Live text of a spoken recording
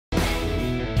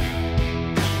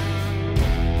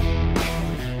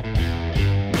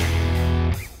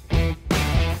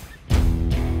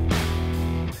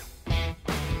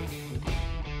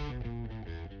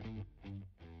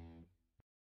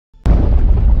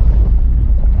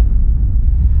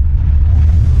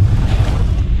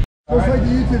Looks like the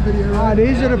YouTube video, right? All right,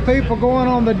 these are the people going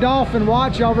on the Dolphin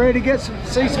watch. Y'all ready to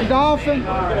see some dolphin?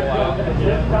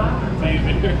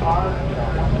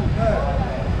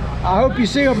 I hope you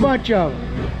see a bunch of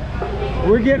them.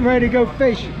 We're getting ready to go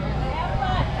fishing.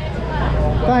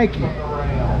 Thank you.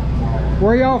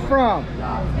 Where y'all from?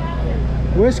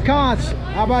 Wisconsin.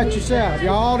 How about yourself?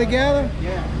 Y'all all together?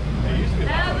 Yeah.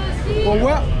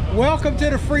 Well, welcome to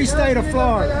the free state of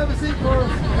Florida. Have a seat for us.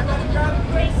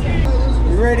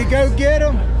 You ready to go get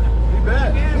them? You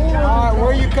bet. All right, where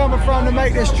are you coming from to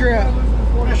make this trip?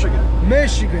 Michigan.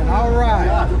 Michigan, all right.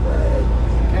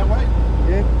 Can't wait.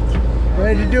 Yeah.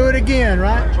 Ready to do it again,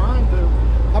 right? Trying to.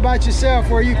 How about yourself?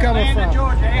 Where are you coming from?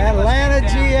 Georgia. Atlanta,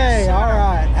 GA. All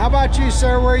right. How about you,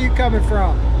 sir? Where are you coming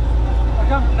from? I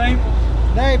come from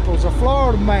Naples. Naples, a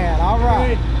Florida man. All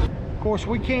right. Of course,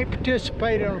 we can't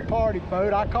participate in a party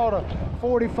boat. I caught a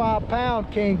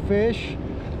 45-pound kingfish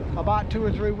about 2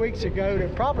 or 3 weeks ago.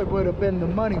 That probably would have been the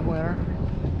money winner.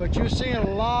 But you're seeing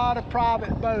a lot of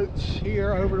private boats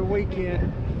here over the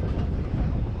weekend.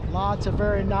 Lots of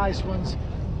very nice ones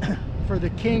for the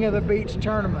King of the Beach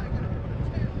tournament.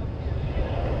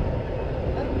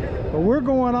 But we're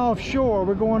going offshore.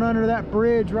 We're going under that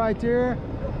bridge right there,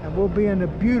 and we'll be in the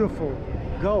beautiful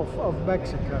Gulf of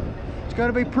Mexico. It's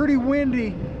going to be pretty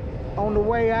windy on the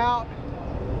way out,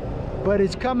 but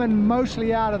it's coming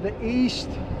mostly out of the east,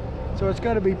 so it's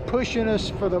going to be pushing us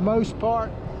for the most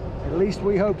part. At least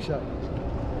we hope so.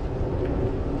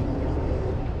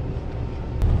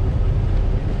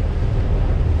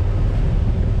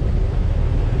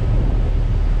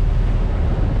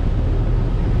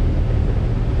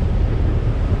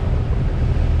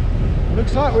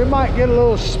 Looks like we might get a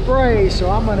little spray, so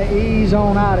I'm going to ease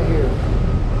on out of here.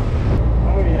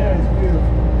 Oh yeah, it's beautiful.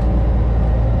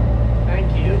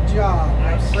 Thank you. Good job.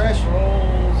 Nice Fresh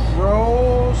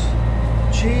rolls,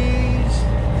 cheese,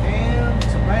 ham,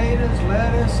 tomatoes,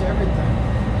 lettuce,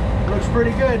 everything. Looks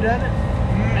pretty good, doesn't it?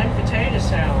 And potato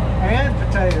salad. And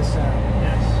potato salad.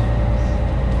 Yes.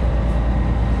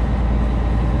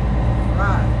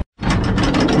 Right.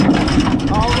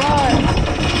 All right.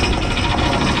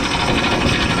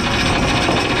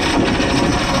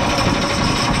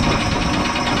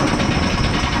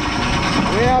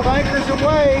 We have anchors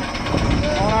away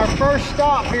on our first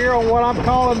stop here on what I'm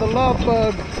calling the Love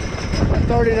Bug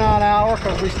 39 hour,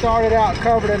 because we started out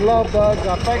covered in love bugs.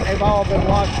 I think they've all been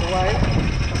washed away.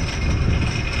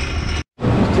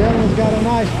 This gentleman's got a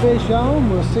nice fish on.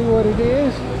 We'll see what it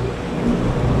is.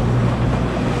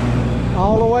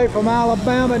 All the way from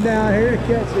Alabama down here to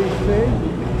catch these fish.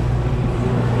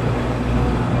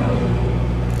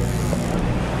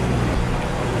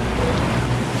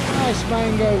 Nice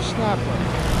mango snapper.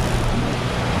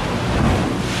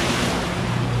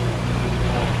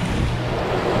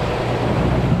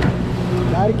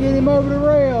 Got to get him over the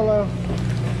rail though.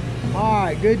 All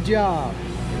right, good job.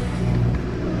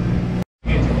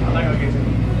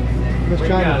 Let's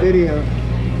try the video.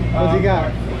 What's he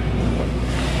got?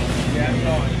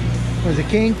 Yeah, Was it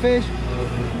kingfish?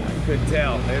 couldn't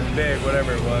tell. It was big,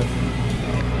 whatever it was.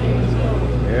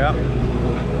 Yeah.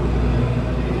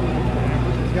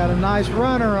 He's got a nice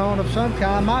runner on of some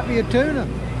kind. Might be a tuna.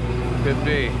 Could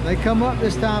be. They come up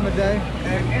this time of day.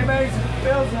 Anybody's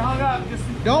bills hung up, just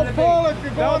Don't pull if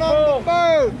you're going on the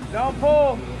boat. Don't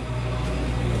pull.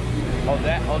 Hold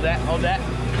that, hold that, hold that.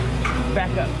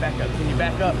 Back up, back up. Can you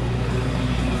back up?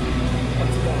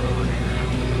 What's going on here?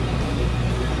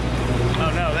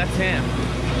 Oh no, that's him.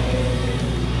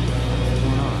 What's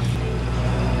going on?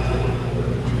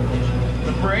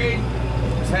 The braid,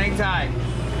 just hang tight.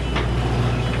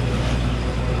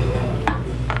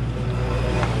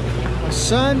 A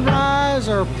sunrise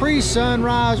or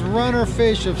pre-sunrise runner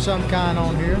fish of some kind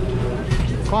on here.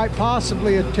 Quite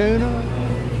possibly a tuna.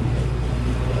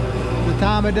 The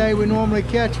time of day we normally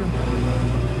catch them.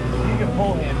 You can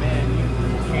pull him in. You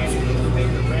can't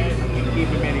make the red. You can keep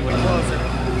him anyway. Closer.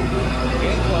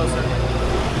 Get closer.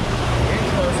 Get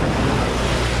closer.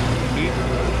 Keep.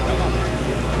 Come on.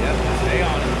 Yep. Stay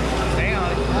on it. Stay on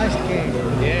it. Nice king.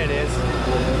 Yeah, it is.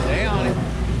 Stay on it.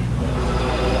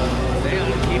 Stay on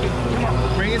it. Keep it. Come on.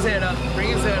 Bring his head up. Bring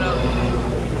his head up.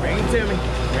 Bring him to me.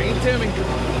 Bring him to me.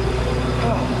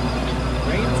 Oh.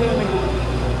 Bring him to me.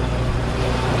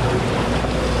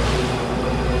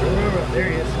 There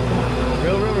he is.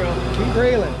 Reel, reel, reel. Keep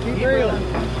reeling. Keep reeling.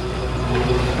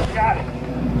 Got it.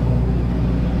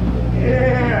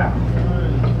 Yeah.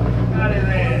 Got it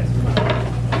there.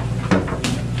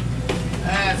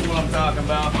 That's what I'm talking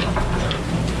about.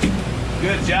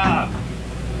 Good job.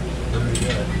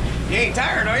 You ain't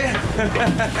tired, are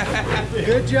you?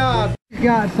 Good job.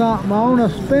 Got something on a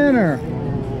spinner.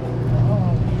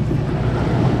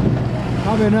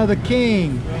 Probably another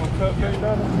king.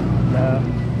 No.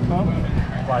 Huh?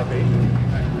 Live bait.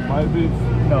 Live bait?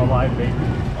 No, live bait.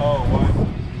 Oh, live.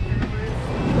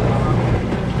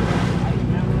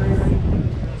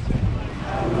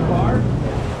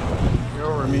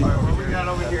 What we got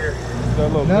over here?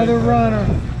 Another runner.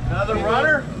 Another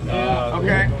runner?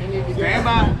 Okay. Stand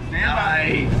by. Stand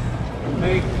by.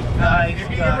 Nice. If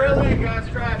you get real in, guys,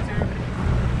 try to.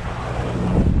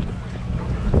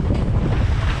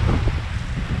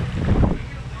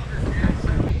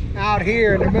 Out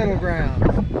here in the middle ground.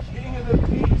 King of the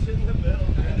beach in the middle.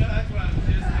 That's what I was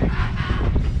just saying.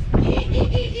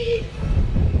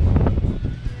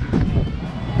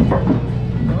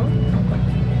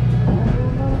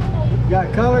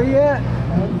 Got color yet?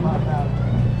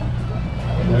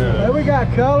 There we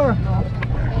got color.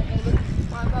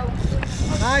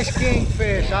 Nice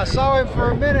kingfish. I saw him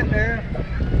for a minute there.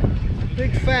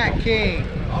 Big fat king.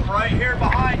 I'm right here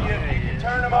behind you. You can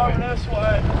turn him over this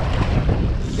way.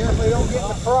 Carefully don't get in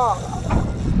the prop.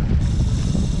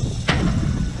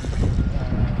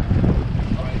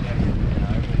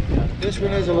 This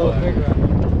one is a little bigger.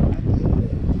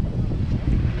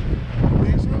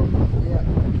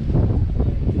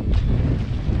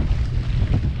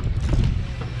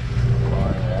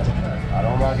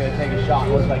 I'm not going to take a shot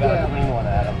unless I got a clean one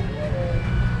at him.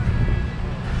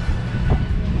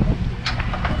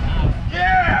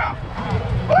 Yeah!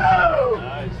 Woo!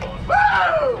 Woo!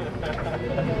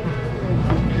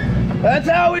 That's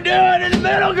how we do it in the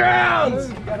middle grounds!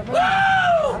 Woo!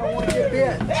 I don't want to get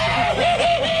bit.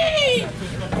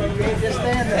 Just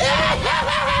stand there.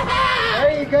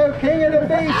 There you go, king of the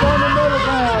beach on the middle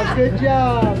ground. Good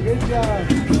job, good job.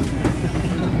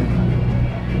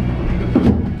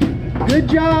 Good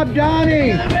job,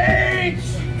 Donnie.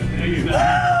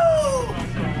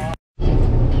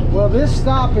 Well, this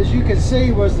stop, as you can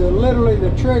see, was literally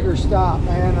the trigger stop,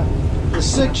 man. The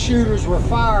 6 shooters were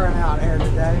firing out here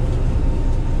today.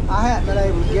 I hadn't been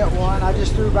able to get one. I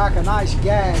just threw back a nice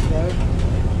gag, though.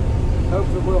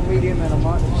 Hopefully we'll meet him in a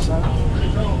month or so.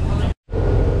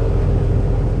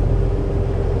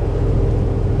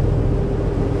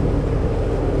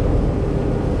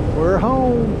 We're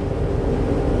home.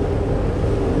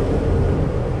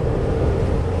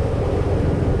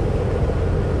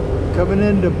 Coming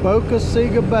into Boca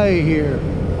Chica Bay here.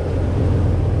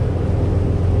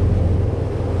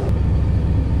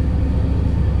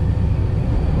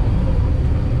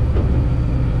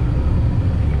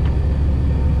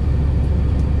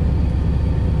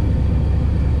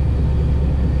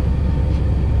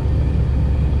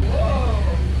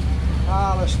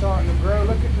 Pilot's starting to grow.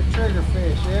 Look at the trigger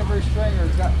fish. Every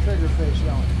stringer's got trigger fish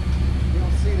on it. You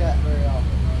don't see that very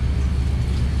often.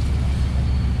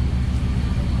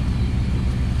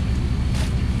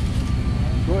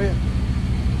 Go ahead.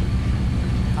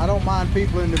 I don't mind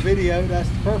people in the video, that's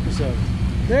the purpose of it.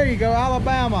 There you go,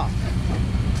 Alabama.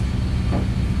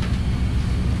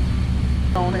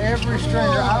 On every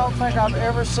stringer, I don't think I've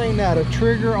ever seen that, a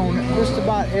trigger on just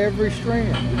about every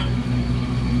stringer.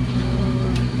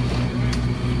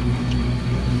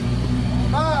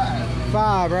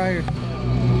 5 right here.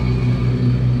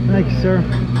 Thank you, sir.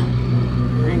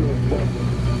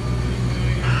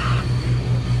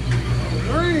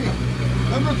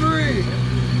 Number 3.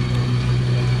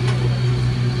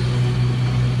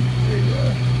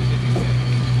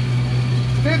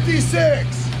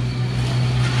 56.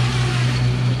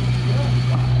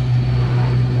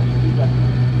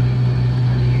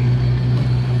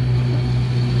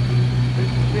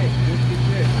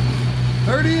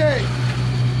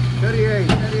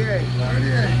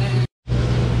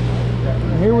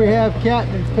 Here we have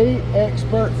Captain Pete,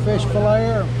 expert fish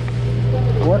filleter,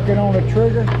 working on a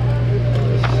trigger.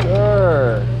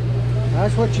 Sure.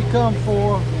 That's what you come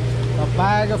for, a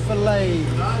bag of fillets.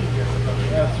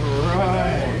 That's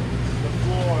right.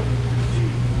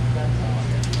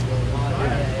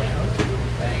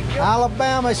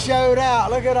 Alabama showed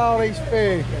out. Look at all these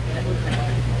fish.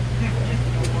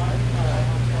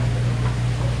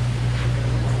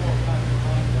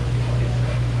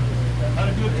 Not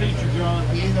a good teacher, John.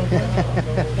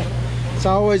 It's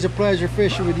always a pleasure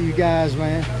fishing with you guys,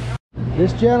 man.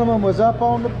 This gentleman was up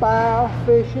on the bow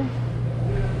fishing.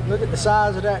 Look at the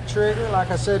size of that trigger.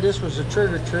 Like I said, this was a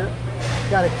trigger trip.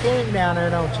 Got a king down there,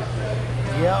 don't you?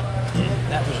 Yep.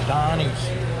 That was Donnie's.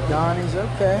 Donnie's,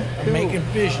 okay. Cool. Making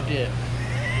fish dip.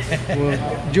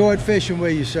 Well, enjoyed fishing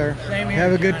with you, sir. Same here,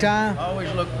 Have a good Johnny. time?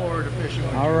 Always look forward to fishing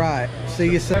with you. All right. See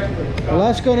you soon. Well,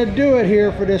 that's going to do it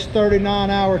here for this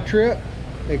 39-hour trip,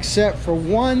 except for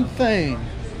one thing.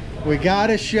 We got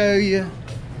to show you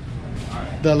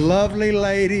the lovely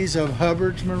ladies of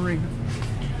Hubbard's Marina.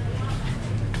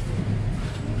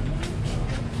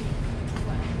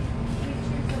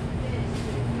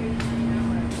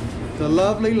 the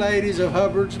lovely ladies of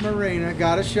Hubbard's Marina.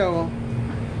 Gotta show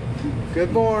them.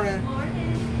 Good morning.